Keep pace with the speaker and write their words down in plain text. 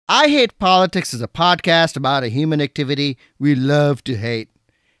I Hate Politics is a podcast about a human activity we love to hate.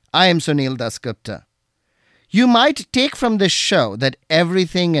 I am Sunil Dasgupta. You might take from this show that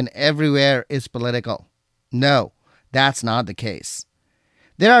everything and everywhere is political. No, that's not the case.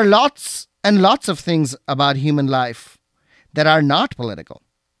 There are lots and lots of things about human life that are not political.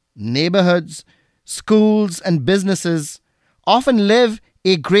 Neighborhoods, schools, and businesses often live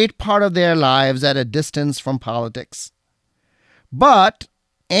a great part of their lives at a distance from politics. But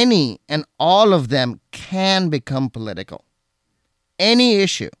any and all of them can become political. Any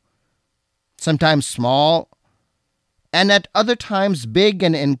issue, sometimes small, and at other times big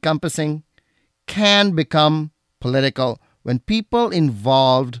and encompassing, can become political when people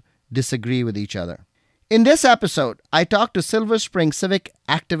involved disagree with each other. In this episode, I talked to Silver Spring civic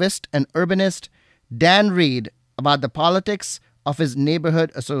activist and urbanist Dan Reed about the politics of his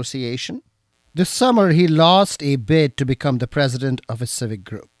neighborhood association. This summer, he lost a bid to become the president of his civic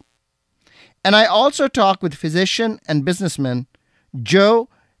group. And I also talked with physician and businessman Joe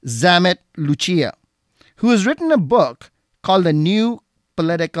Zamet Lucia, who has written a book called The New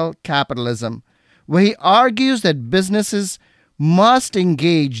Political Capitalism, where he argues that businesses must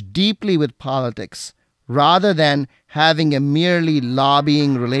engage deeply with politics rather than having a merely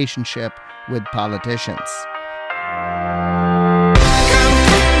lobbying relationship with politicians.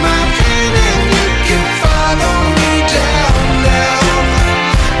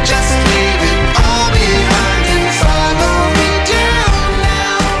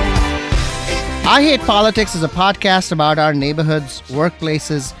 I Hate Politics is a podcast about our neighborhoods,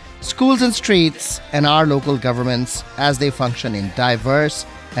 workplaces, schools and streets, and our local governments as they function in diverse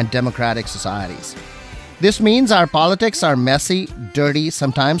and democratic societies. This means our politics are messy, dirty,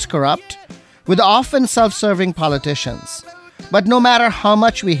 sometimes corrupt, with often self-serving politicians. But no matter how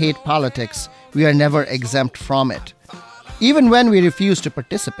much we hate politics, we are never exempt from it, even when we refuse to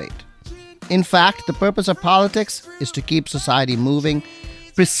participate. In fact, the purpose of politics is to keep society moving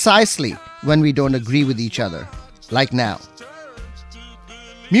precisely when we don't agree with each other, like now.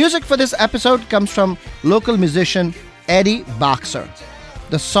 Music for this episode comes from local musician Eddie Boxer.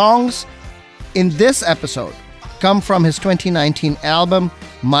 The songs in this episode come from his 2019 album,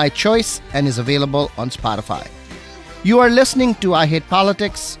 My Choice, and is available on Spotify. You are listening to I Hate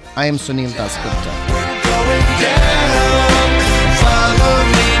Politics. I am Sunil Dasgupta. We're going down. Follow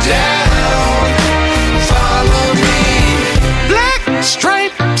me down. Follow me. Black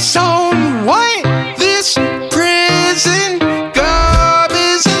stripes on white. This prison garb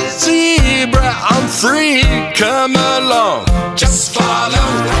is a zebra. I'm free. Come along. Just follow.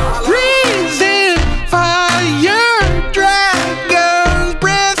 Breathing fire. Dragon's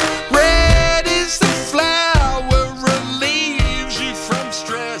breath. Red is the flower. Relieves you from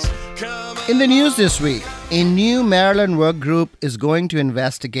stress. Come In the news this week, a new Maryland work group is going to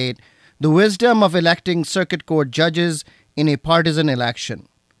investigate the wisdom of electing circuit court judges in a partisan election.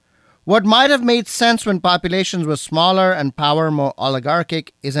 What might have made sense when populations were smaller and power more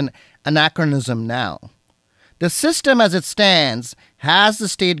oligarchic is an anachronism now. The system as it stands has the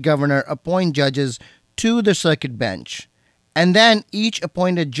state governor appoint judges to the circuit bench, and then each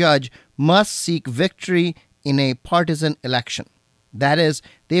appointed judge must seek victory in a partisan election. That is,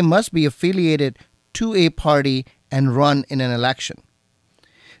 they must be affiliated to a party and run in an election.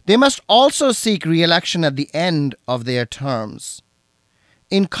 They must also seek re-election at the end of their terms.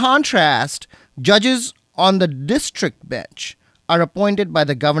 In contrast, judges on the district bench are appointed by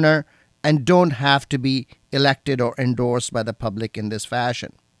the governor and don't have to be elected or endorsed by the public in this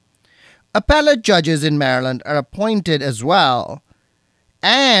fashion. Appellate judges in Maryland are appointed as well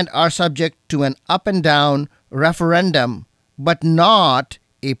and are subject to an up and down referendum, but not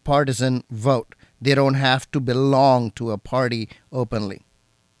a partisan vote. They don't have to belong to a party openly.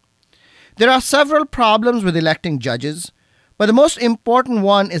 There are several problems with electing judges, but the most important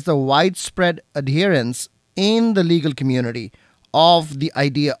one is the widespread adherence in the legal community of the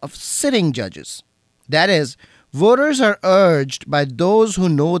idea of sitting judges. That is, voters are urged by those who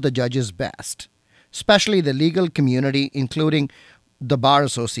know the judges best, especially the legal community, including the bar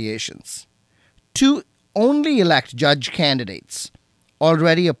associations, to only elect judge candidates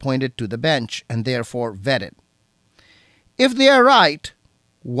already appointed to the bench and therefore vetted. If they are right,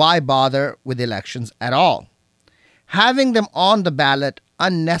 why bother with elections at all? Having them on the ballot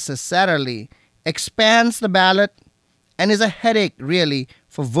unnecessarily expands the ballot and is a headache, really,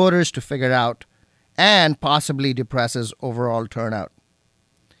 for voters to figure out and possibly depresses overall turnout.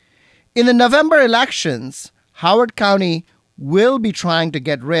 In the November elections, Howard County will be trying to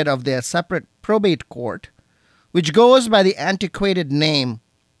get rid of their separate probate court, which goes by the antiquated name,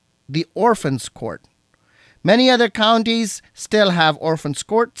 the Orphans Court. Many other counties still have orphans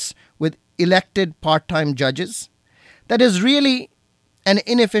courts with elected part-time judges. That is really an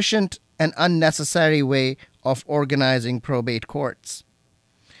inefficient and unnecessary way of organizing probate courts.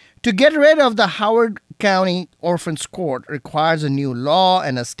 To get rid of the Howard County Orphans Court requires a new law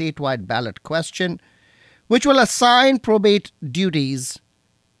and a statewide ballot question, which will assign probate duties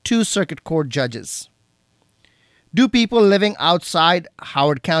to circuit court judges. Do people living outside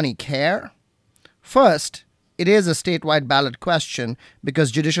Howard County care? First, it is a statewide ballot question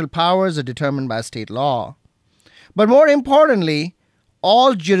because judicial powers are determined by state law. But more importantly,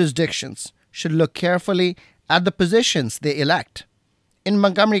 all jurisdictions should look carefully at the positions they elect. In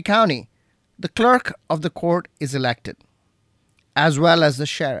Montgomery County, the clerk of the court is elected, as well as the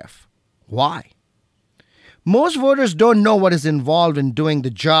sheriff. Why? Most voters don't know what is involved in doing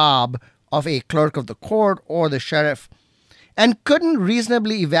the job of a clerk of the court or the sheriff, and couldn't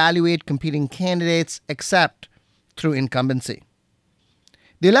reasonably evaluate competing candidates except through incumbency.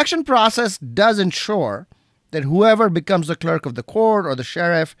 The election process does ensure that whoever becomes the clerk of the court or the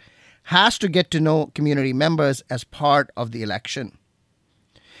sheriff has to get to know community members as part of the election.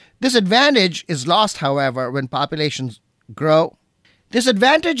 This advantage is lost, however, when populations grow. This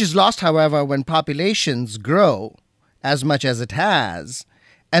advantage is lost, however, when populations grow as much as it has,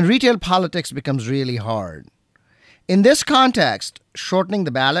 and retail politics becomes really hard. In this context, shortening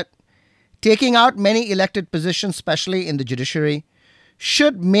the ballot, taking out many elected positions, especially in the judiciary,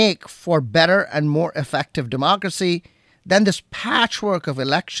 should make for better and more effective democracy than this patchwork of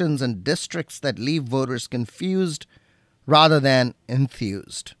elections and districts that leave voters confused rather than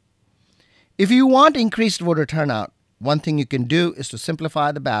enthused. If you want increased voter turnout, one thing you can do is to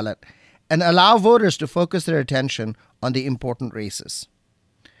simplify the ballot and allow voters to focus their attention on the important races.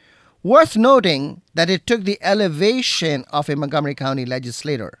 Worth noting that it took the elevation of a Montgomery County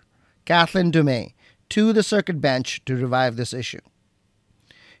legislator, Kathleen Dumais, to the circuit bench to revive this issue.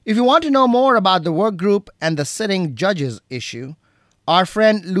 If you want to know more about the work group and the sitting judges issue, our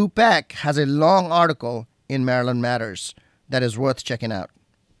friend Lou Peck has a long article in Maryland Matters that is worth checking out.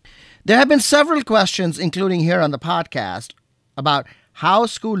 There have been several questions, including here on the podcast, about how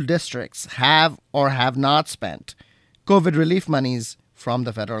school districts have or have not spent COVID relief monies from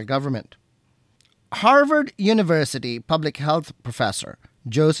the federal government. Harvard University public health professor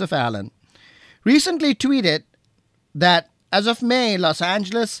Joseph Allen recently tweeted that as of May, Los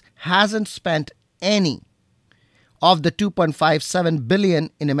Angeles hasn't spent any of the $2.57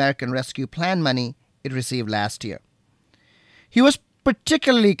 billion in American Rescue Plan money it received last year. He was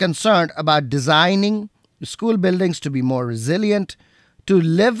particularly concerned about designing school buildings to be more resilient to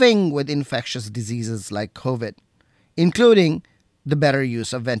living with infectious diseases like COVID, including the better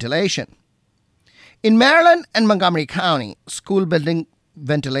use of ventilation. In Maryland and Montgomery County, school building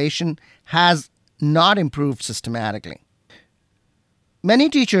ventilation has not improved systematically. Many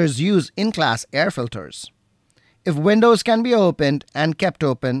teachers use in-class air filters. If windows can be opened and kept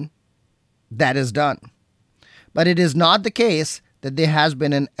open, that is done. But it is not the case that there has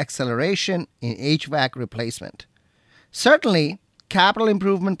been an acceleration in HVAC replacement. Certainly, capital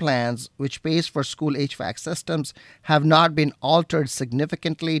improvement plans, which pays for school HVAC systems, have not been altered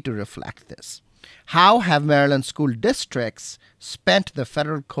significantly to reflect this. How have Maryland school districts spent the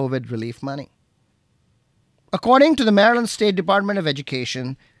federal COVID relief money? According to the Maryland State Department of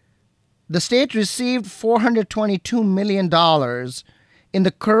Education, the state received $422 million in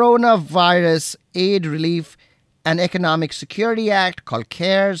the Coronavirus Aid, Relief, and Economic Security Act, called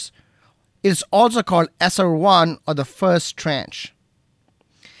CARES. It is also called ESSER 1, or the first tranche,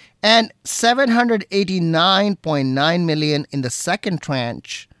 and $789.9 million in the second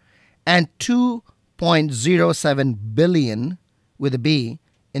tranche, and $2.07 billion with a B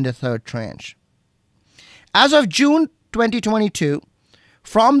in the third tranche. As of June 2022,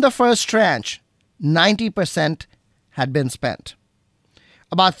 from the first tranche, 90% had been spent.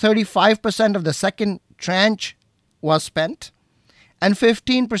 About 35% of the second tranche was spent, and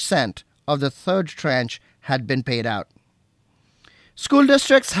 15% of the third tranche had been paid out. School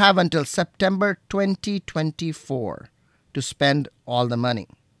districts have until September 2024 to spend all the money.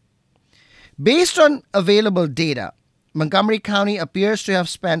 Based on available data, Montgomery County appears to have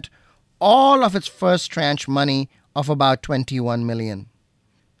spent all of its first tranche money of about $21 million.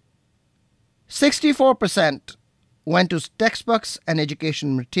 64% went to textbooks and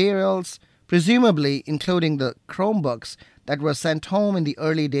education materials, presumably including the Chromebooks that were sent home in the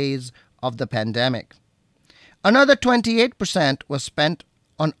early days of the pandemic. Another 28% was spent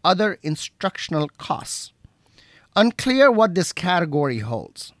on other instructional costs. Unclear what this category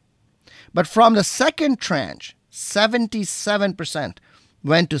holds. But from the second tranche, 77%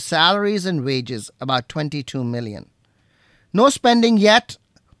 went to salaries and wages, about 22 million. No spending yet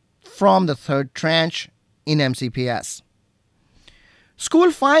from the third tranche in MCPS.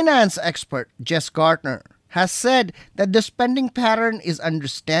 School finance expert Jess Gartner has said that the spending pattern is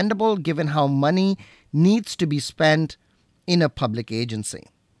understandable given how money needs to be spent in a public agency.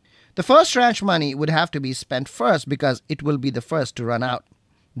 The first tranche money would have to be spent first because it will be the first to run out,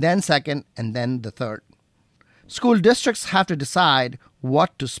 then second, and then the third. School districts have to decide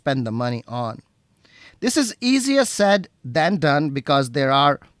what to spend the money on. This is easier said than done because there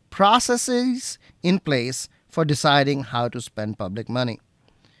are processes in place for deciding how to spend public money.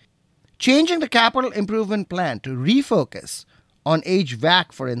 Changing the capital improvement plan to refocus on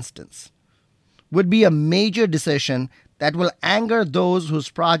HVAC, for instance, would be a major decision that will anger those whose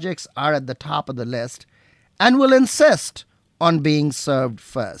projects are at the top of the list and will insist on being served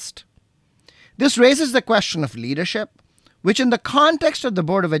first. This raises the question of leadership, which in the context of the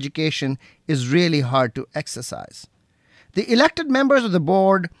Board of Education is really hard to exercise. The elected members of the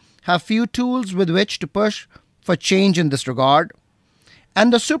board have few tools with which to push for change in this regard,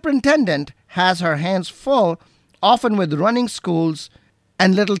 and the superintendent has her hands full, often with running schools,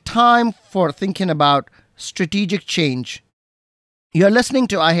 and little time for thinking about strategic change. You're listening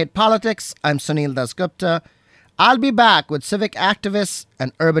to I Hate Politics. I'm Sunil Dasgupta. I'll be back with civic activist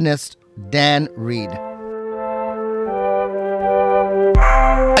and urbanist Dan Reed. I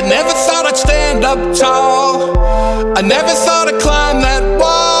never thought I'd stand up tall. I never thought I'd climb that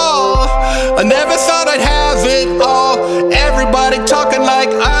wall. I never thought I'd have it all. Everybody talking like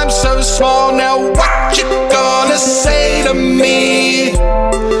I'm so small. Now what you gonna say to me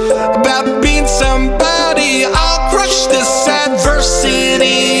about being somebody? I'll crush this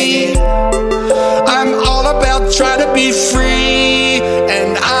adversity. I'm all about trying to be free.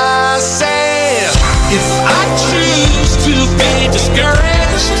 And I say, if I choose to be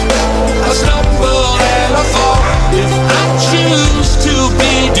discouraged, I stumble and I fall. If I choose to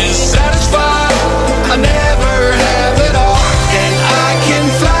be dissatisfied, I never have it all. And I can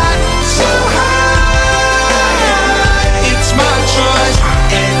fly so high, it's my choice.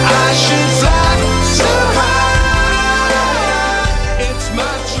 And I should fly so high, it's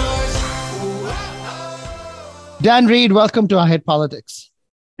my choice. Dan Reed, welcome to I Hate Politics.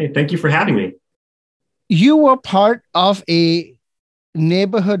 Hey, thank you for having me. You were part of a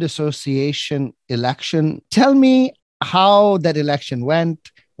neighborhood association election. Tell me how that election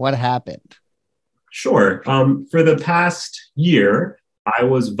went, what happened. Sure. For the past year, I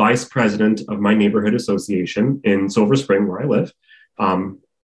was vice president of my neighborhood association in Silver Spring, where I live. And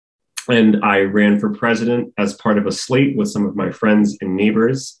I ran for president as part of a slate with some of my friends and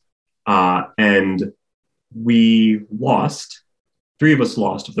neighbors. And we lost, 3 of us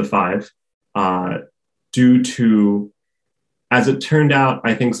lost of the 5, due to, as it turned out,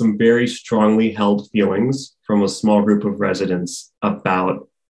 I think some very strongly held feelings from a small group of residents about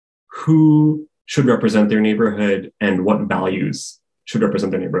who should represent their neighborhood and what values should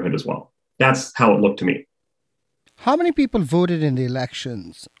represent their neighborhood as well. That's how it looked to me. How many people voted in the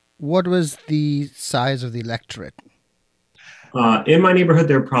elections? What was the size of the electorate? In my neighborhood,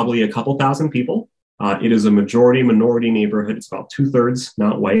 there are probably a couple thousand people. It is a majority-minority neighborhood. It's about 2/3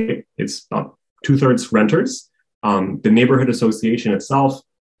 not white. It's about 2/3 renters. The neighborhood association itself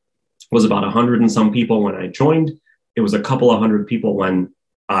was about 100 and some people when I joined. It was a couple of hundred people when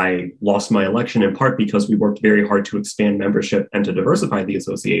I lost my election, in part because we worked very hard to expand membership and to diversify the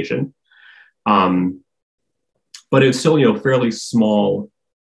association. But it's still, fairly small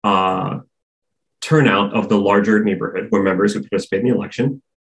turnout of the larger neighborhood where members who participate in the election,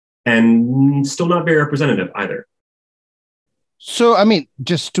 and still not very representative either. So,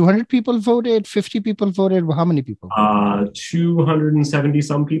 just 200 people voted, 50 people voted. How many people? 270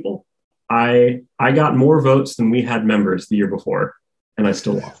 some people. I got more votes than we had members the year before, and I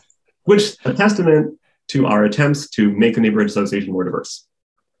still lost, which is a testament to our attempts to make the neighborhood association more diverse.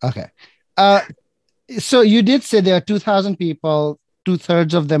 Okay. So you did say there are 2,000 people,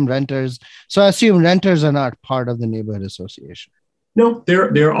 2/3 of them renters. So I assume renters are not part of the neighborhood association. No,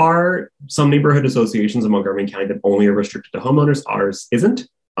 there are some neighborhood associations in Montgomery County that only are restricted to homeowners. Ours isn't.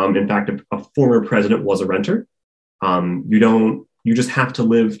 In fact, a former president was a renter. You just have to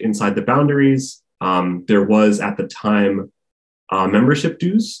live inside the boundaries. There was at the time membership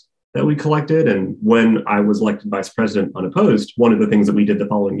dues that we collected. And when I was elected vice president unopposed, one of the things that we did the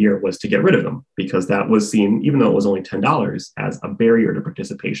following year was to get rid of them, because that was seen, even though it was only $10, as a barrier to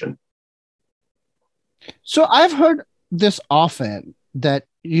participation. So I've heard this often that,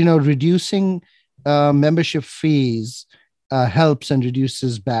 reducing membership fees helps and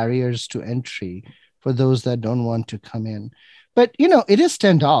reduces barriers to entry for those that don't want to come in. But, it is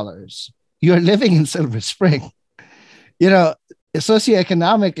 $10. You're living in Silver Spring. You know,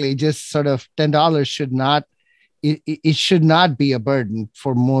 Socioeconomically, just sort of $10 should not, it should not be a burden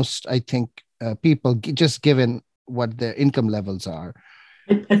for most, I think, people, just given what their income levels are.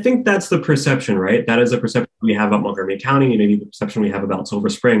 I think that's the perception, right? That is a perception we have about Montgomery County, and maybe the perception we have about Silver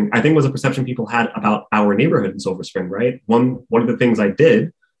Spring. I think was a perception people had about our neighborhood in Silver Spring, right? One of the things I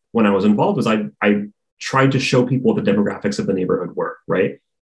did when I was involved was I tried to show people what the demographics of the neighborhood were, right?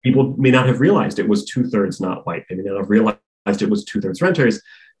 People may not have realized it was 2/3 not white. They may not have realized it was 2/3 renters.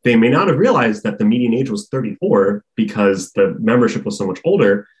 They may not have realized that the median age was 34 because the membership was so much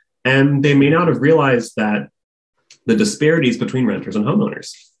older. And they may not have realized that the disparities between renters and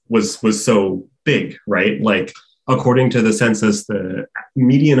homeowners was so big, right? Like, according to the census, the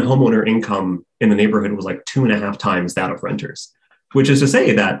median homeowner income in the neighborhood was like 2.5 times that of renters, which is to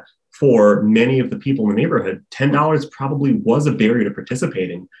say that for many of the people in the neighborhood, $10 probably was a barrier to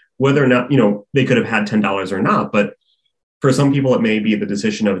participating, whether or not, they could have had $10 or not. But for some people, it may be the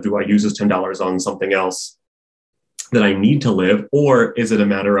decision of, do I use this $10 on something else that I need to live? Or is it a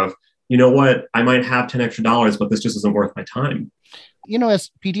matter of, you know what, I might have 10 extra dollars, but this just isn't worth my time. As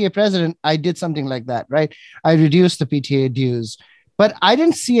PTA president, I did something like that, right? I reduced the PTA dues, but I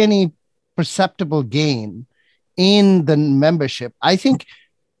didn't see any perceptible gain in the membership. I think,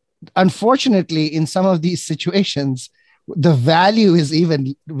 unfortunately, in some of these situations, the value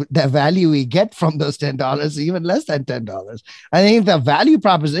we get from those $10 is even less than $10. I think the value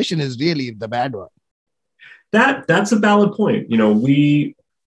proposition is really the bad one. That's a valid point. We,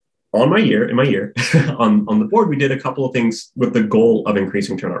 in my year on the board, we did a couple of things with the goal of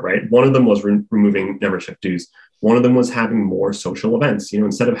increasing turnout, right? One of them was removing membership dues. One of them was having more social events.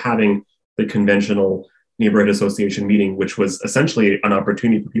 Instead of having the conventional neighborhood association meeting, which was essentially an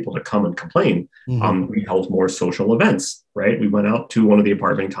opportunity for people to come and complain, we held more social events, right? We went out to one of the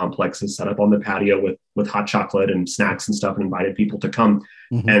apartment complexes, set up on the patio with hot chocolate and snacks and stuff, and invited people to come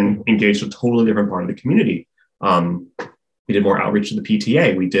and engage a totally different part of the community. We did more outreach to the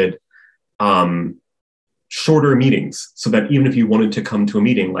PTA. We did shorter meetings so that even if you wanted to come to a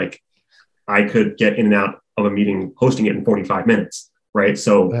meeting, like, I could get in and out of a meeting hosting it in 45 minutes, right?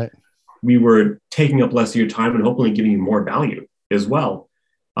 So we were taking up less of your time and hopefully giving you more value as well.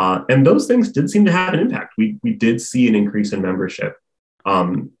 And those things did seem to have an impact. We did see an increase in membership.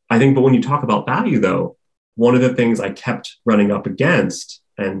 I think, but when you talk about value, though, one of the things I kept running up against,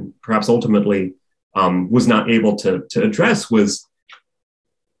 and perhaps ultimately was not able to address, was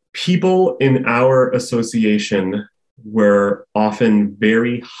people in our association were often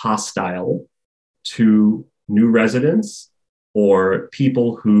very hostile to new residents or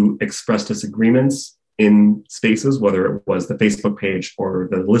people who expressed disagreements in spaces, whether it was the Facebook page or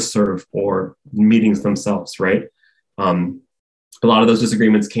the listserv or meetings themselves, right? A lot of those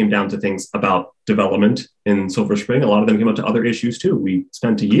disagreements came down to things about development in Silver Spring. A lot of them came up to other issues too. We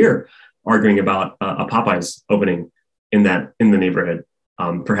spent a year arguing about a Popeyes opening in the neighborhood.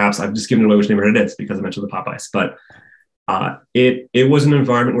 Perhaps I've just given away which neighborhood it is because I mentioned the Popeyes, but it was an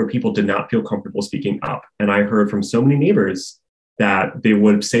environment where people did not feel comfortable speaking up. And I heard from so many neighbors that they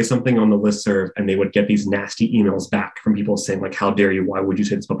would say something on the listserv and they would get these nasty emails back from people saying, like, how dare you? Why would you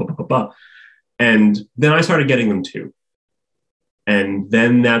say this? Blah, blah, blah, blah, blah. And then I started getting them too. And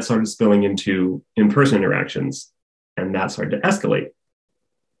then that started spilling into in-person interactions, and that started to escalate.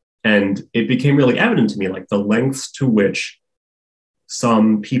 And it became really evident to me, like, the lengths to which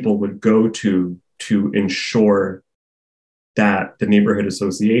some people would go to ensure that the neighborhood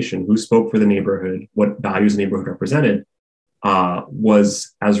association, who spoke for the neighborhood, what values the neighborhood represented,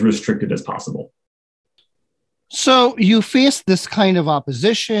 was as restricted as possible. So you faced this kind of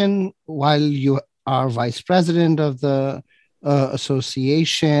opposition while you are vice president of the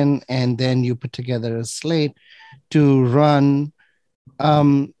association, and then you put together a slate to run.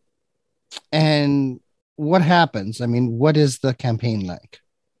 And what happens? I mean, what is the campaign like?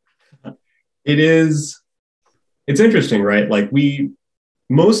 It's interesting, right? Like,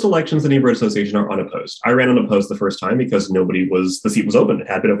 most elections in the neighborhood association are unopposed. I ran unopposed the first time because the seat was open. It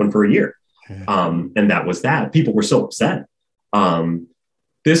had been open for a year. And that was that. People were so upset.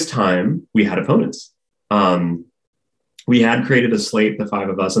 This time we had opponents. We had created a slate, the five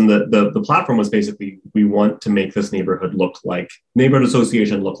of us, and the platform was basically, we want to make this neighborhood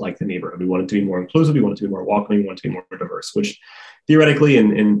association look like the neighborhood. We want it to be more inclusive. We want it to be more welcoming. We want it to be more diverse, which theoretically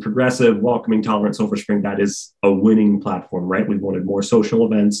in progressive, welcoming, tolerant Silver Spring, that is a winning platform, right? We wanted more social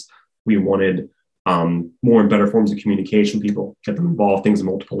events. We wanted more and better forms of communication, people get them involved, things in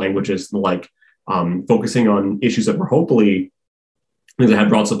multiple languages, and like focusing on issues that were hopefully things that had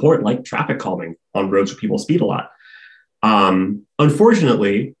broad support, like traffic calming on roads where people speed a lot.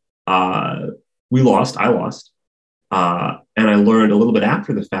 Unfortunately, we lost. I lost. And I learned a little bit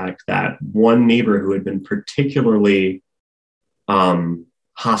after the fact that one neighbor who had been particularly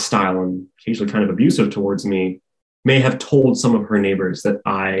hostile and occasionally kind of abusive towards me may have told some of her neighbors that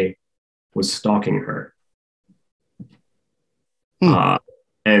I was stalking her.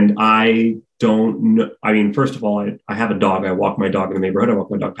 And I don't know. I mean, first of all, I have a dog. I walk my dog in the neighborhood. I walk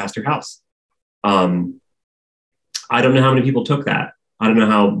my dog past her house. I don't know how many people took that. I don't know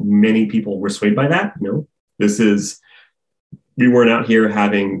how many people were swayed by that. We weren't out here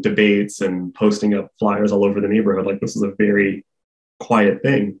having debates and posting up flyers all over the neighborhood. Like, this is a very quiet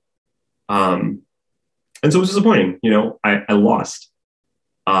thing. And so it was disappointing. I lost.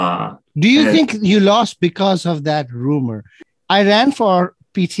 Do you think you lost because of that rumor? I ran for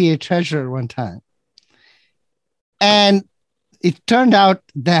PTA treasurer one time. And it turned out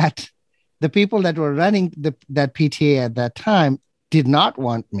that the people that were running that PTA at that time did not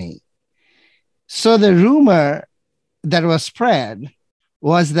want me. So the rumor that was spread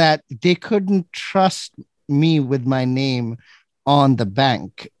was that they couldn't trust me with my name on the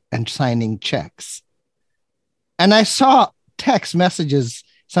bank and signing checks. And I saw text messages,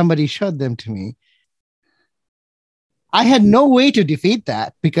 somebody showed them to me. I had no way to defeat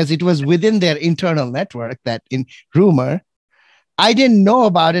that because it was within their internal network, that in rumor. I didn't know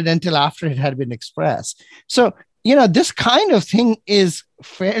about it until after it had been expressed. So, this kind of thing is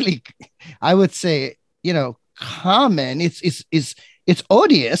fairly, I would say, common. It's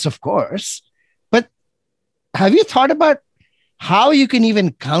odious, of course, but have you thought about how you can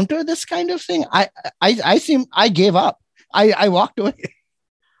even counter this kind of thing? I gave up. I walked away.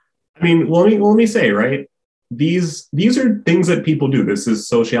 I mean, let me say, right? These are things that people do. This is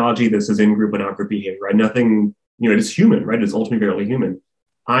sociology. This is in-group and out-group behavior, right? Nothing, it is human, right? It's ultimately very human.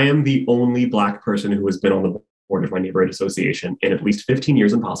 I am the only Black person who has been on the board of my neighborhood association in at least 15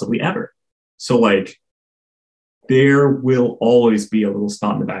 years and possibly ever. So, there will always be a little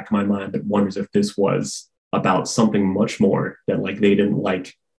spot in the back of my mind that wonders if this was about something much more than they didn't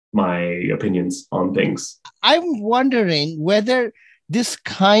like my opinions on things. I'm wondering whether this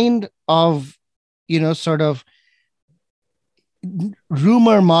kind of, sort of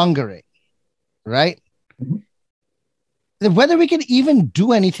rumor mongering, right? Mm-hmm. Whether we can even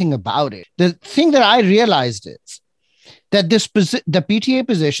do anything about it. The thing that I realized is that the PTA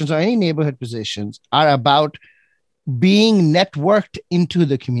positions or any neighborhood positions are about being networked into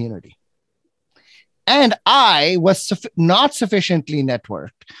the community. And I was not sufficiently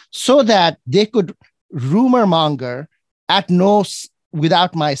networked so that they could rumor monger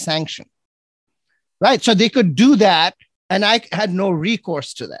without my sanction. Right. So they could do that. And I had no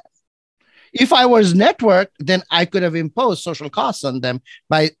recourse to that. If I was networked, then I could have imposed social costs on them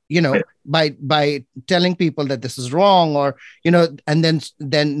by telling people that this is wrong, or, and then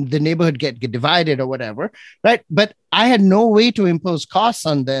the neighborhood get divided or whatever. Right. But I had no way to impose costs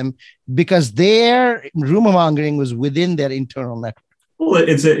on them because their rumor mongering was within their internal network. Well, it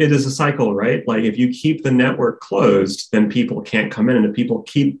is a cycle, right? If you keep the network closed, then people can't come in. And if people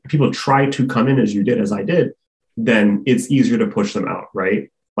try to come in as you did, as I did, then it's easier to push them out,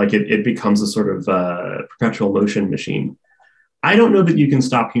 right? It becomes a sort of perpetual motion machine. I don't know that you can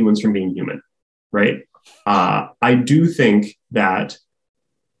stop humans from being human, right? I do think that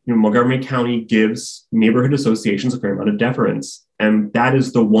Montgomery County gives neighborhood associations a fair amount of deference. And that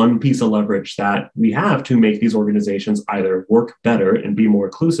is the one piece of leverage that we have to make these organizations either work better and be more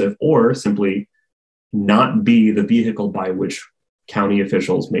inclusive, or simply not be the vehicle by which county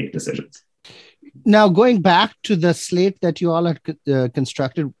officials make decisions. Now, going back to the slate that you all had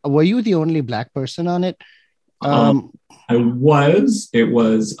constructed, were you the only Black person on it? I was. It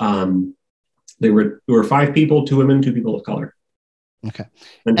was. There were 5 people, 2 women, 2 people of color. Okay,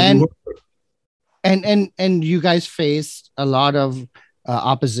 and you guys faced a lot of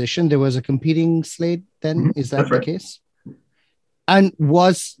opposition. There was a competing slate then. Mm-hmm. Is that That's the right. case? And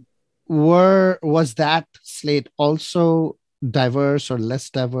was that slate also diverse or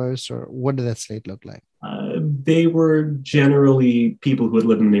less diverse, or what did that slate look like? They were generally people who had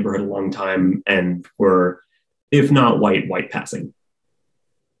lived in the neighborhood a long time and were, if not white passing.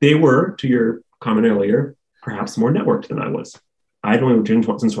 They were, to your comment earlier, perhaps more networked than I was. I'd only lived in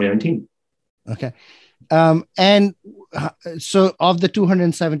since 2019. Okay. And so of the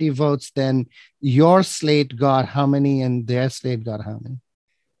 270 votes, then your slate got how many and their slate got how many?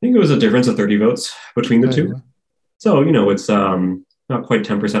 I think it was a difference of 30 votes between the two. So, it's not quite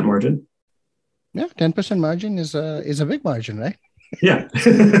 10% margin. Yeah, 10% margin is a big margin, right? Yeah.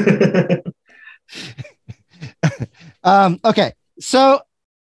 Okay, so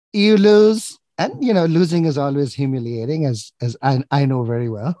you lose, And losing is always humiliating, as I know very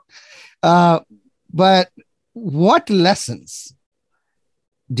well. Uh, but what lessons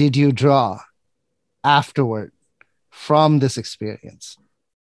did you draw afterward from this experience?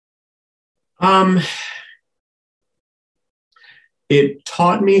 It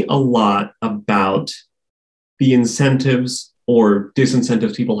taught me a lot about the incentives or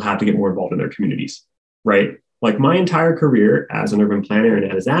disincentives people have to get more involved in their communities, right? Like my entire career as an urban planner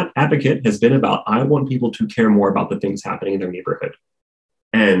and as an advocate has been about, I want people to care more about the things happening in their neighborhood.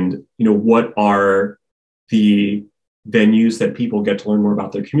 And, what are the venues that people get to learn more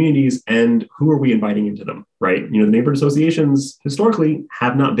about their communities and who are we inviting into them, right? The neighborhood associations historically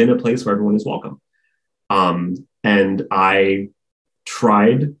have not been a place where everyone is welcome. And I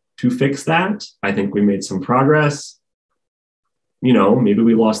tried to fix that. I think we made some progress. Maybe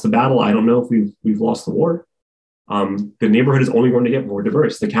we lost the battle. I don't know if we've lost the war. The neighborhood is only going to get more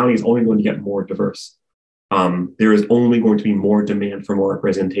diverse. The county is only going to get more diverse. There is only going to be more demand for more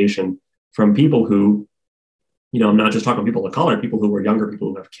representation from people who, I'm not just talking people of color, people who are younger, people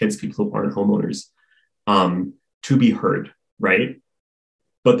who have kids, people who aren't homeowners, to be heard, right?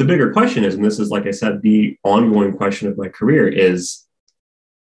 But the bigger question is, and this is, like I said, the ongoing question of my career is,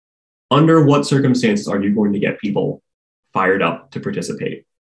 under what circumstances are you going to get people fired up to participate?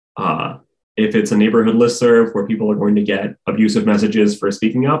 If it's a neighborhood listserv where people are going to get abusive messages for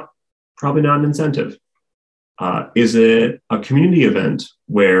speaking up, probably not an incentive. Is it a community event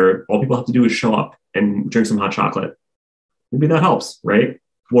where all people have to do is show up and drink some hot chocolate? Maybe that helps, right?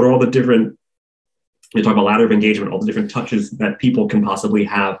 What are all the different, you talk about ladder of engagement, all the different touches that people can possibly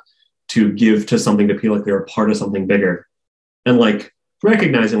have to give to something to feel like they're a part of something bigger. And like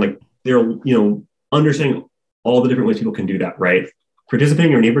recognizing like they're, understanding all the different ways people can do that, right? Participating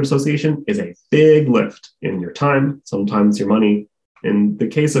in your neighborhood association is a big lift in your time, sometimes your money. In the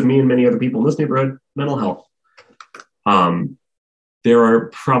case of me and many other people in this neighborhood, mental health. There are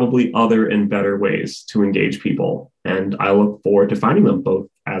probably other and better ways to engage people. And I look forward to finding them both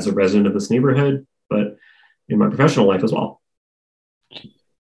as a resident of this neighborhood, but in my professional life as well.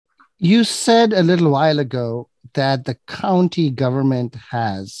 You said a little while ago that the county government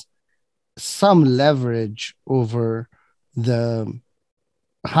has some leverage over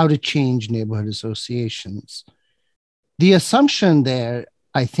how to change neighborhood associations. The assumption there,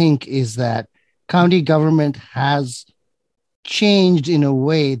 I think, is that county government has changed in a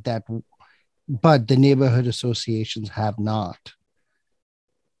way but the neighborhood associations have not.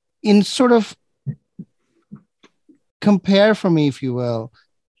 In sort of compare for me, if you will,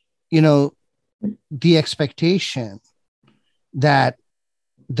 the expectation that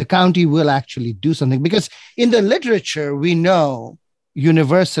the county will actually do something, because in the literature, we know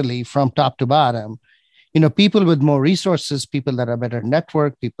universally from top to bottom, people with more resources, people that are better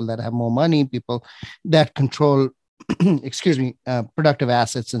networked, people that have more money, people that control, productive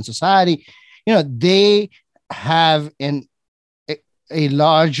assets in society, they have a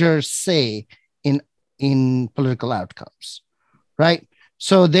larger say in political outcomes, right?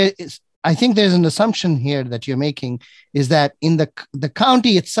 So I think there's an assumption here that you're making is that in the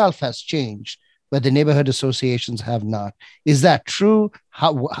county itself has changed, but the neighborhood associations have not. Is that true?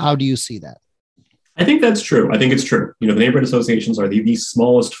 How do you see that? I think that's true. I think it's true. The neighborhood associations are the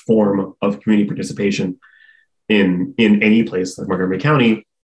smallest form of community participation in any place like Montgomery County.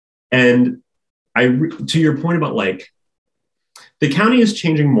 And to your point about like, the county is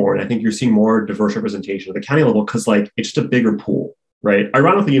changing more, and I think you're seeing more diverse representation at the county level because like it's just a bigger pool, right?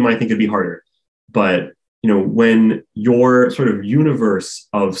 Ironically, you might think it'd be harder, but when your sort of universe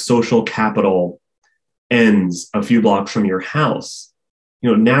of social capital ends a few blocks from your house,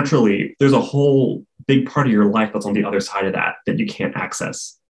 naturally there's a whole big part of your life that's on the other side of that you can't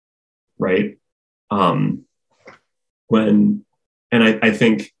access, right? I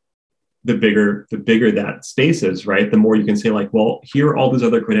think the bigger that space is, right, the more you can say like, well, here are all these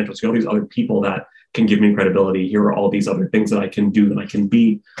other credentials, here are all these other people that can give me credibility. Here are all these other things that I can do, that I can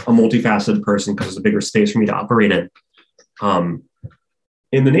be a multifaceted person because there's a bigger space for me to operate in.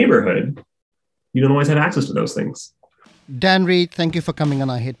 In the neighborhood, you don't always have access to those things. Dan Reed, thank you for coming on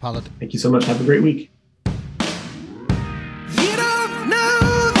I Hate Politics. Thank you so much. Have a great week.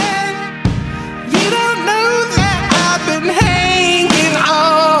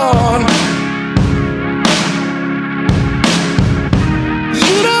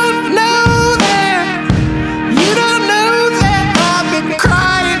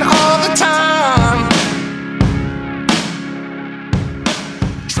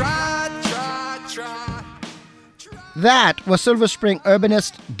 That was Silver Spring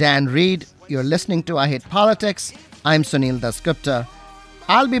urbanist Dan Reed. You're listening to I Hate Politics. I'm Sunil Dasgupta.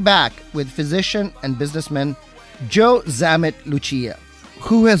 I'll be back with physician and businessman Joe Zammit Lucia,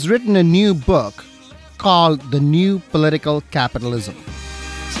 who has written a new book called The New Political Capitalism. 2 days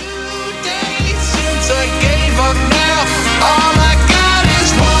since I gave up now. All I got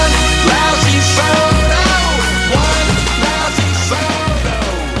is one lousy photo. One lousy photo.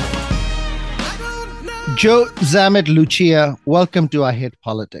 I don't know. Joe Zammit Lucia, welcome to I Hate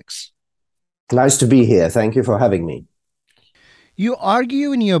Politics. Nice to be here. Thank you for having me. You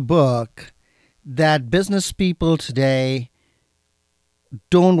argue in your book that business people today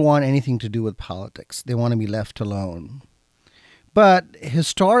don't want anything to do with politics. They want to be left alone. But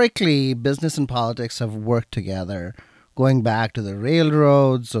historically, business and politics have worked together, going back to the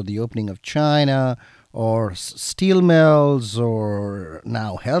railroads or the opening of China or steel mills or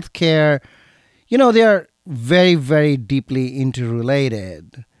now healthcare. You know, they are very, very deeply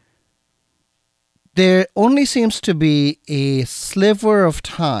interrelated. There only seems to be a sliver of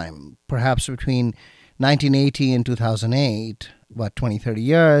time, perhaps between 1980 and 2008, about 20, 30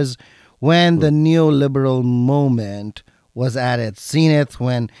 years, when the neoliberal moment was at its zenith,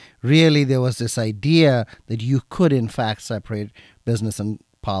 when really there was this idea that you could, in fact, separate business and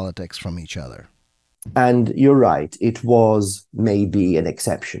politics from each other. And you're right, it was maybe an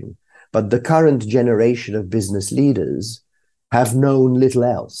exception. But the current generation of business leaders have known little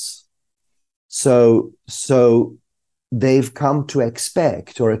else. So they've come to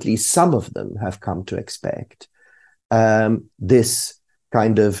expect, or at least some of them have come to expect, this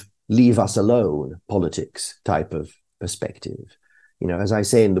kind of leave us alone politics type of perspective. You know, as I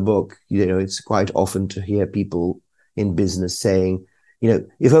say in the book, you know, it's quite often to hear people in business saying, you know,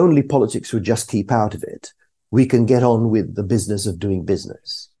 if only politics would just keep out of it, we can get on with the business of doing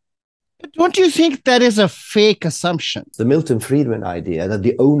business. But don't you think that is a fake assumption? The Milton Friedman idea that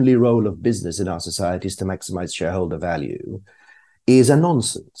the only role of business in our society is to maximize shareholder value is a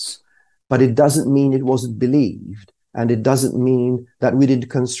nonsense. But it doesn't mean it wasn't believed. And it doesn't mean that we didn't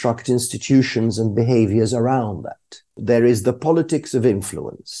construct institutions and behaviors around that. There is the politics of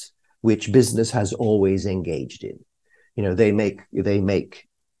influence, which business has always engaged in. You know, they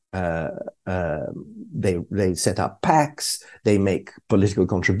set up PACs, they make political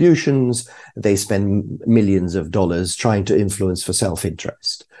contributions, they spend millions of dollars trying to influence for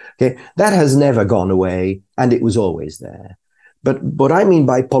self-interest. Okay, that has never gone away, and it was always there. But what I mean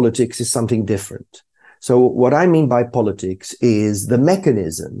by politics is something different. So what I mean by politics is the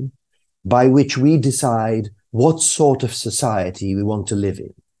mechanism by which we decide what sort of society we want to live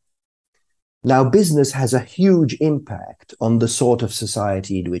in. Now, business has a huge impact on the sort of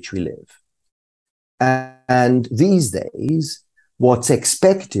society in which we live. And these days, what's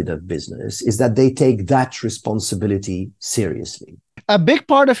expected of business is that they take that responsibility seriously. A big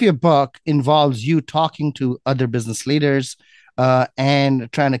part of your book involves you talking to other business leaders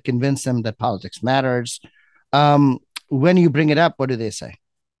and trying to convince them that politics matters. When you bring it up, what do they say?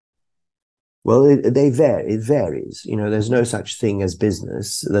 Well, it varies. You know, there's no such thing as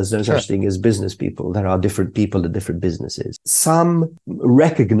business. There's no such thing as business people. There are different people at different businesses. Some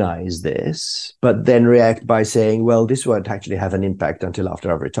recognize this, but then react by saying, well, this won't actually have an impact until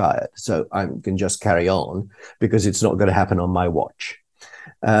after I've retired. So I can just carry on because it's not going to happen on my watch.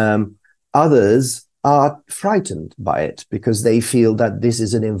 Others are frightened by it because they feel that this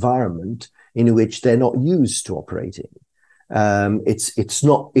is an environment in which they're not used to operating. It's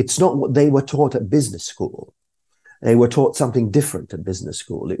not what they were taught at business school. They were taught something different at business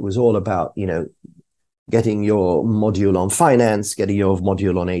school. It was all about, you know, getting your module on finance, getting your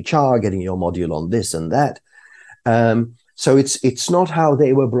module on HR, getting your module on this and that. So it's not how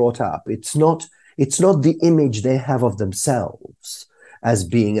they were brought up. It's not the image they have of themselves as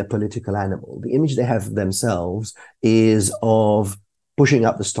being a political animal. The image they have of themselves is of pushing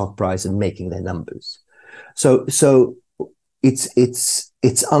up the stock price and making their numbers. So it's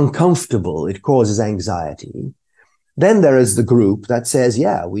uncomfortable. It causes anxiety. Then there is the group that says,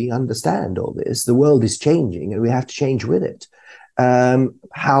 yeah, we understand all this. The world is changing and we have to change with it.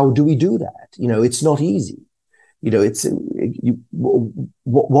 How do we do that? You know, it's not easy. You know,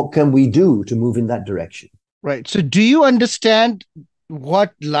 what can we do to move in that direction? Right. So do you understand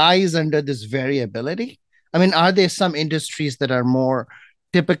what lies under this variability? I mean, are there some industries that are more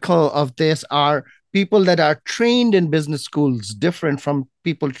typical of this? Are people that are trained in business schools different from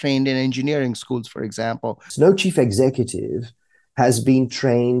people trained in engineering schools, for example? No chief executive has been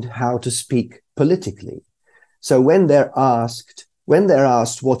trained how to speak politically. So when they're asked,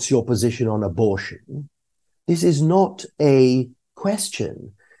 what's your position on abortion? This is not a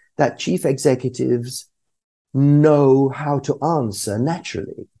question that chief executives know how to answer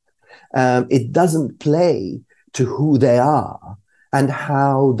naturally. It doesn't play to who they are and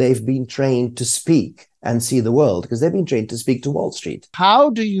how they've been trained to speak and see the world, because they've been trained to speak to Wall Street. How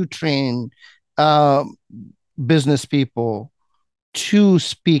do you train business people to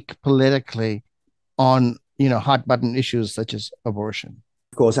speak politically on, hot button issues such as abortion?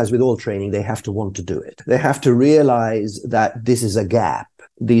 Of course, as with all training, they have to want to do it. They have to realize that this is a gap.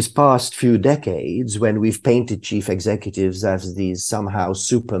 These past few decades, when we've painted chief executives as these somehow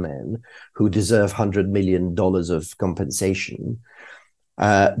supermen who deserve $100 million of compensation,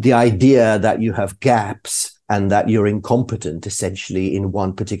 the idea that you have gaps and that you're incompetent essentially in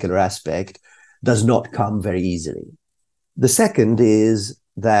one particular aspect does not come very easily. The second is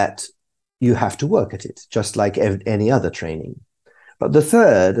that you have to work at it, just like any other training. But the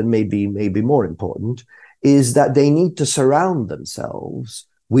third, and maybe more important, is that they need to surround themselves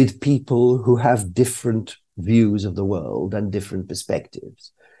with people who have different views of the world and different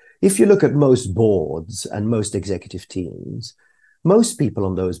perspectives. If you look at most boards and most executive teams, most people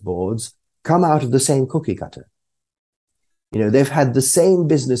on those boards come out of the same cookie cutter. They've had the same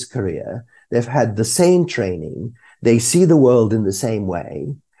business career, they've had the same training, they see the world in the same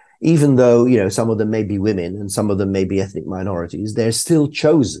way. Even though, some of them may be women and some of them may be ethnic minorities, they're still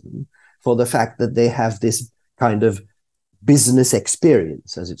chosen for the fact that they have this kind of business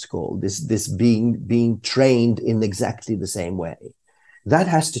experience, as it's called, this being trained in exactly the same way. That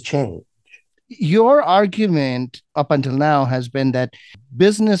has to change. Your argument up until now has been that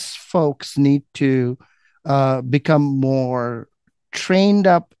business folks need to become more trained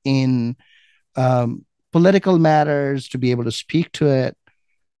up in political matters to be able to speak to it.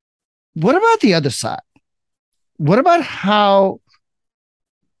 What about the other side? What about how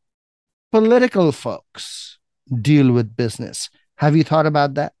political folks deal with business? Have you thought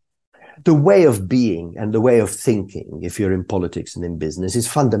about that? The way of being and the way of thinking, if you're in politics and in business, is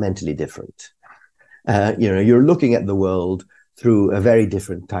fundamentally different. You're looking at the world through a very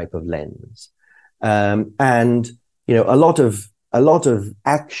different type of lens. And a lot of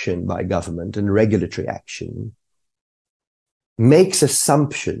action by government and regulatory action makes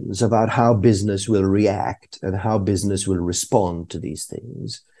assumptions about how business will react and how business will respond to these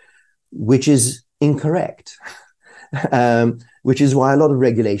things, which is incorrect, which is why a lot of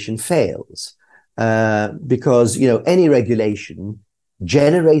regulation fails, because, any regulation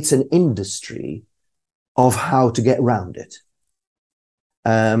generates an industry of how to get around it.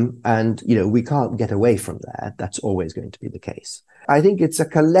 We can't get away from that. That's always going to be the case. I think it's a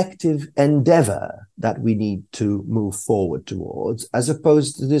collective endeavor that we need to move forward towards, as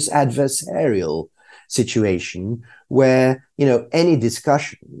opposed to this adversarial situation where, any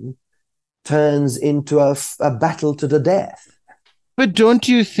discussion turns into a battle to the death. But don't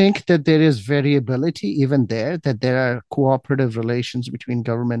you think that there is variability even there, that there are cooperative relations between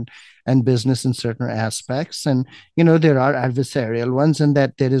government and business in certain aspects? And, there are adversarial ones, and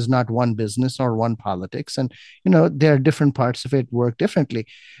that there is not one business or one politics. And, there are different parts of it work differently.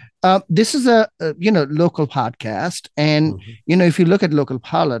 This is a local podcast. And, if you look at local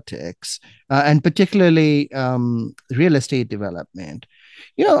politics and particularly real estate development,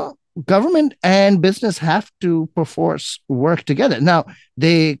 government and business have to perforce work together. Now,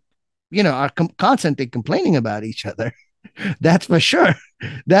 they, are constantly complaining about each other. That's for sure.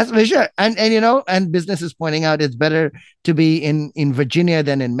 That's for sure. And business is pointing out it's better to be in Virginia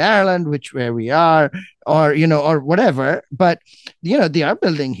than in Maryland, where we are, or whatever. But, they are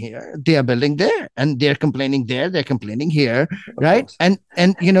building here, they are building there, and they're complaining there, they're complaining here. Right. And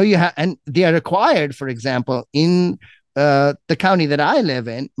they are required, for example, in the county that I live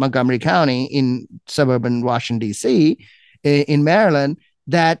in, Montgomery County, in suburban Washington, D.C., in Maryland,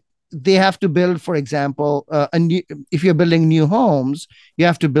 that they have to build, for example, if you're building new homes, you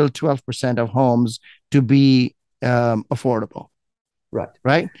have to build 12% of homes to be affordable.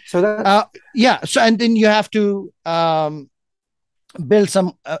 Right. So that, So, and then you have to build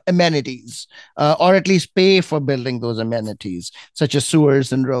some amenities, or at least pay for building those amenities, such as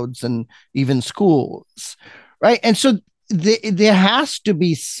sewers and roads and even schools. Right. And so there has to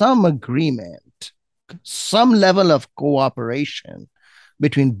be some agreement, some level of cooperation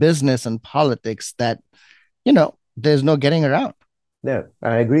between business and politics that, there's no getting around. No,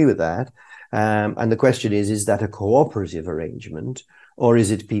 I agree with that. And the question is that a cooperative arrangement, or is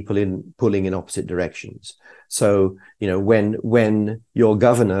it people pulling in opposite directions? So, when your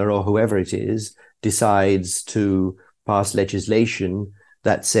governor or whoever it is decides to pass legislation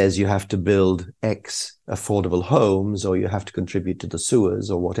that says you have to build X affordable homes, or you have to contribute to the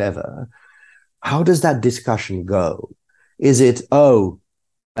sewers or whatever, how does that discussion go? Is it,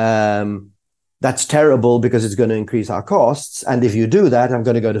 that's terrible because it's going to increase our costs, and if you do that, I'm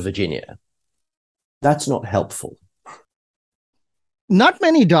going to go to Virginia? That's not helpful. not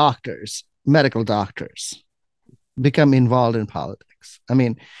many doctors, medical doctors, become involved in politics. I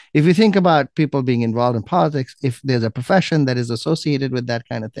mean, if you think about people being involved in politics, if there's a profession that is associated with that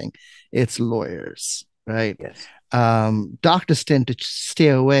kind of thing, it's lawyers, right? Yes. Doctors tend to stay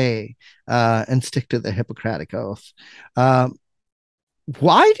away and stick to the Hippocratic Oath.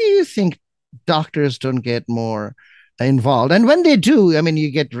 Why do you think doctors don't get more involved? And when they do, I mean, you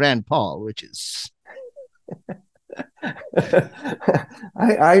get Rand Paul, which is.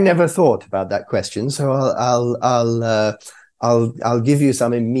 I never thought about that question, so I'll give you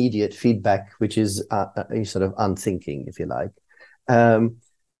some immediate feedback, which is sort of unthinking, if you like.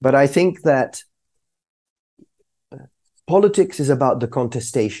 But I think that politics is about the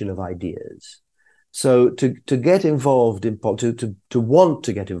contestation of ideas. So to get involved in to want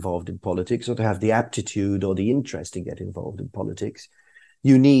to get involved in politics, or to have the aptitude or the interest to get involved in politics,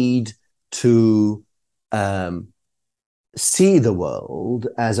 you need to see the world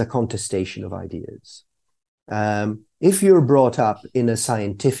as a contestation of ideas. If you're brought up in a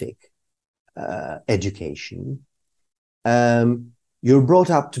scientific education, you're brought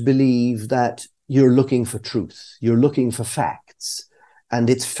up to believe that you're looking for truth, you're looking for facts, and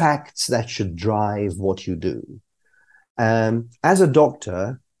it's facts that should drive what you do. As a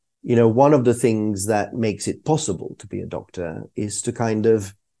doctor, one of the things that makes it possible to be a doctor is to kind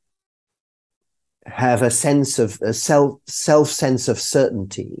of have a sense of a self sense of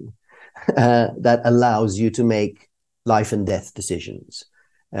certainty that allows you to make life and death decisions.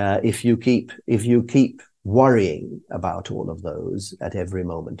 If you keep worrying about all of those at every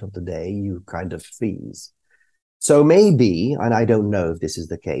moment of the day, you kind of freeze. So maybe, and I don't know if this is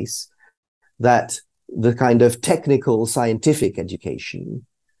the case, that the kind of technical scientific education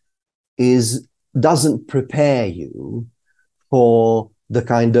doesn't prepare you for the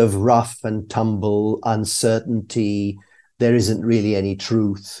kind of rough and tumble uncertainty, there isn't really any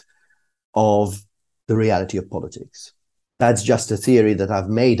truth of the reality of politics. That's just a theory that I've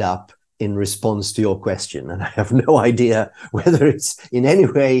made up in response to your question, and I have no idea whether it's in any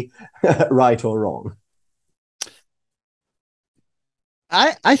way right or wrong.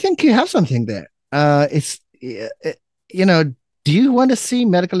 I think you have something there. Do you want to see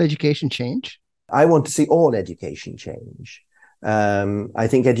medical education change? I want to see all education change. I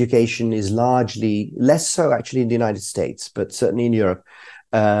think education is largely, less so actually in the United States, but certainly in Europe,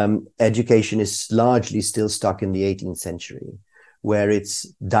 education is largely still stuck in the 18th century, where it's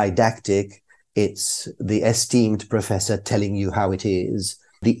didactic, it's the esteemed professor telling you how it is.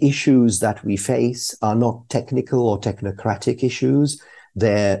 The issues that we face are not technical or technocratic issues.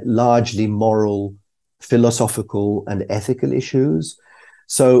 They're largely moral, philosophical, and ethical issues.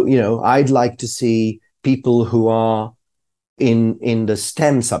 So, I'd like to see people who are in the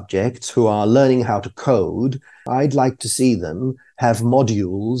STEM subjects, who are learning how to code, I'd like to see them have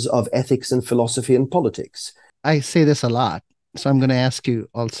modules of ethics and philosophy and politics. I say this a lot, so I'm going to ask you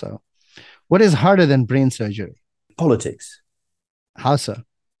also. What is harder than brain surgery? Politics. How so?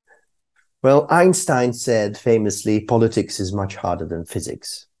 Well, Einstein said famously, politics is much harder than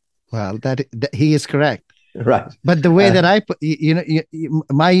physics. Well, that he is correct. Right. But the way that I put,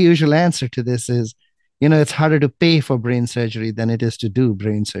 my usual answer to this is, it's harder to pay for brain surgery than it is to do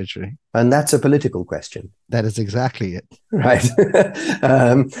brain surgery. And that's a political question. That is exactly it. Right.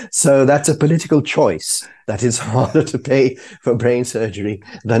 So that's a political choice, that it's harder to pay for brain surgery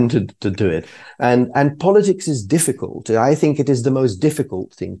than to do it. And politics is difficult. I think it is the most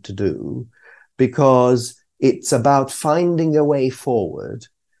difficult thing to do, because it's about finding a way forward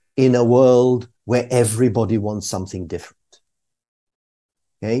in a world where everybody wants something different.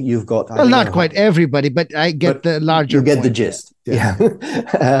 Okay, you've got... Well, not quite everybody, but I get the larger You get point. the gist. Yeah.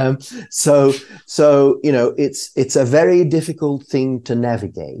 So it's a very difficult thing to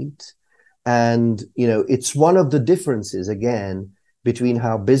navigate. And, it's one of the differences, again, between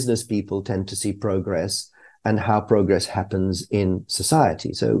how business people tend to see progress and how progress happens in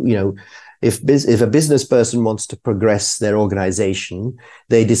society. So, if a business person wants to progress their organization,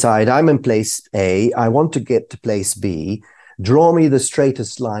 they decide, I'm in place A, I want to get to place B, draw me the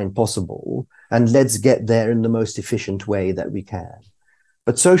straightest line possible, and let's get there in the most efficient way that we can.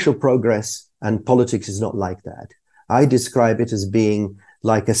 But social progress and politics is not like that. I describe it as being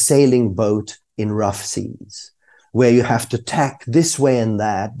like a sailing boat in rough seas, where you have to tack this way and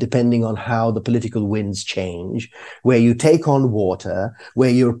that, depending on how the political winds change, where you take on water,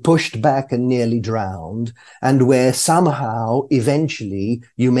 where you're pushed back and nearly drowned, and where somehow, eventually,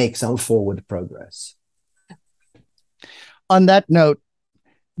 you make some forward progress. On that note,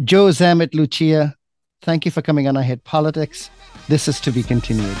 Joe Zammit Lucia, thank you for coming on I Hate Politics. This is to be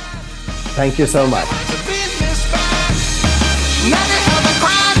continued. Thank you so much. Now they have a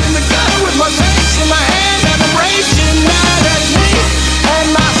crime in the gun with my face in my hand and I'm raging mad at me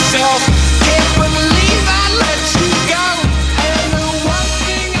and myself. Can't believe I let you go. And the one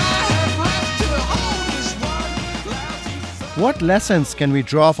thing I have left to hold is one lousy. What lessons can we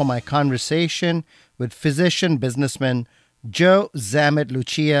draw from my conversation with physician businessman Joe Zamet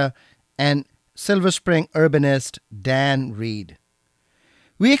Lucia and Silver Spring urbanist Dan Reed?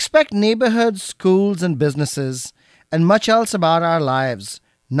 We expect neighborhoods, schools, and businesses, and much else about our lives,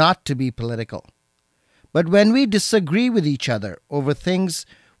 not to be political. But when we disagree with each other over things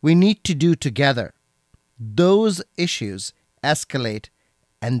we need to do together, those issues escalate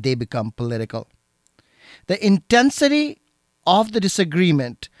and they become political. The intensity of the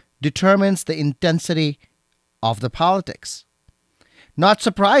disagreement determines the intensity of the politics. Not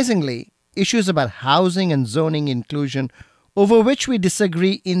surprisingly, issues about housing and zoning inclusion over which we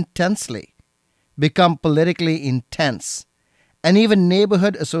disagree intensely become politically intense, and even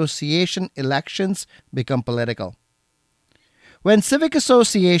neighborhood association elections become political. When civic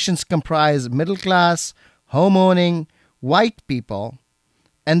associations comprise middle-class, home-owning, white people,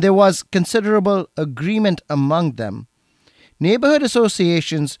 and there was considerable agreement among them, neighborhood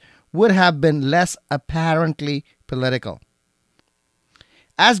associations would have been less apparently political.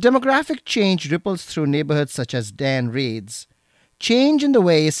 As demographic change ripples through neighborhoods such as Dan Reed's, change in the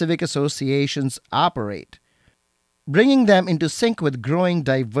way civic associations operate, bringing them into sync with growing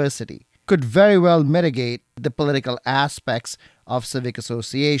diversity, could very well mitigate the political aspects of civic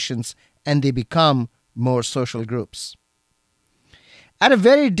associations and they become more social groups. At a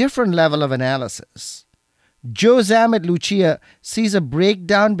very different level of analysis, Joe Zamet Lucia sees a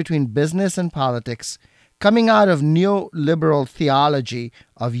breakdown between business and politics coming out of neoliberal theology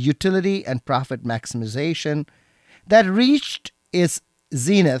of utility and profit maximization that reached its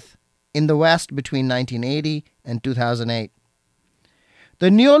zenith in the West between 1980 and 2008. The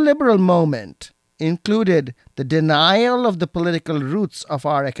neoliberal moment included the denial of the political roots of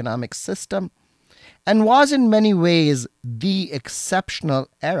our economic system and was in many ways the exceptional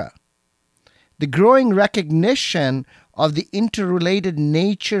era. The growing recognition of the interrelated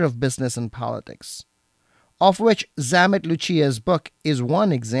nature of business and politics, of which Zamet Lucia's book is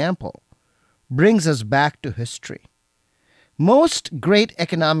one example, brings us back to history. Most great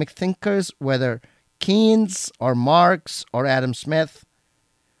economic thinkers, whether Keynes or Marx or Adam Smith,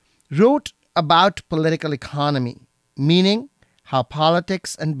 wrote about political economy, meaning how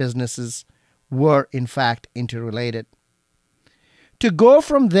politics and businesses were in fact interrelated. To go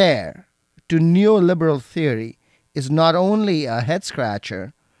from there to neoliberal theory is not only a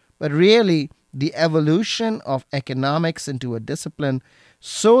head-scratcher, but really the evolution of economics into a discipline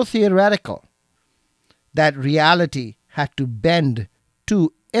so theoretical that reality had to bend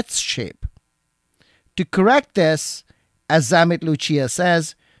to its shape. To correct this, as Zamet Lucia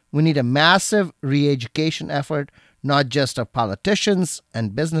says, we need a massive re-education effort, not just of politicians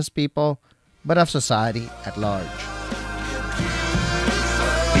and business people, but of society at large.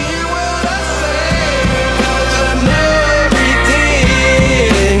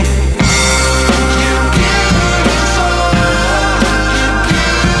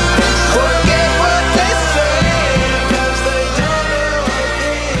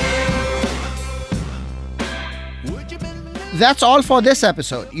 That's all for this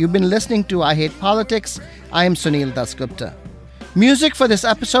episode. You've been listening to I Hate Politics. I am Sunil Dasgupta. Music for this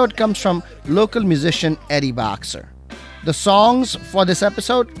episode comes from local musician Eddie Boxer. The songs for this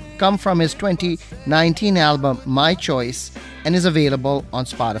episode come from his 2019 album My Choice and is available on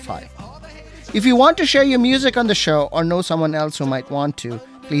Spotify. If you want to share your music on the show or know someone else who might want to,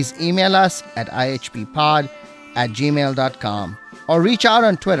 please email us at ihppod@gmail.com or reach out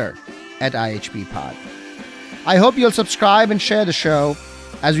on Twitter at ihppod. I hope you'll subscribe and share the show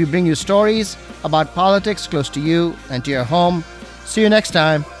as we bring you stories about politics close to you and to your home. See you next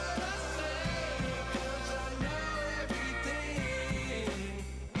time.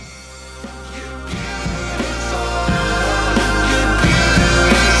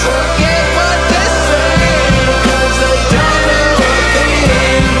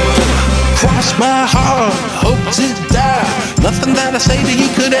 Cross my heart, hope to die. Nothing that I say to you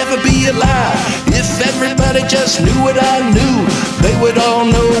could ever be a lie. If everybody just knew what I knew, they would all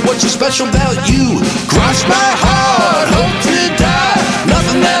know what's so special about you. Cross my heart, hope to die.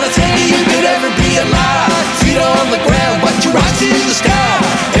 Nothing that I say to you could ever be a lie. Feet on the ground, but you rise to the sky.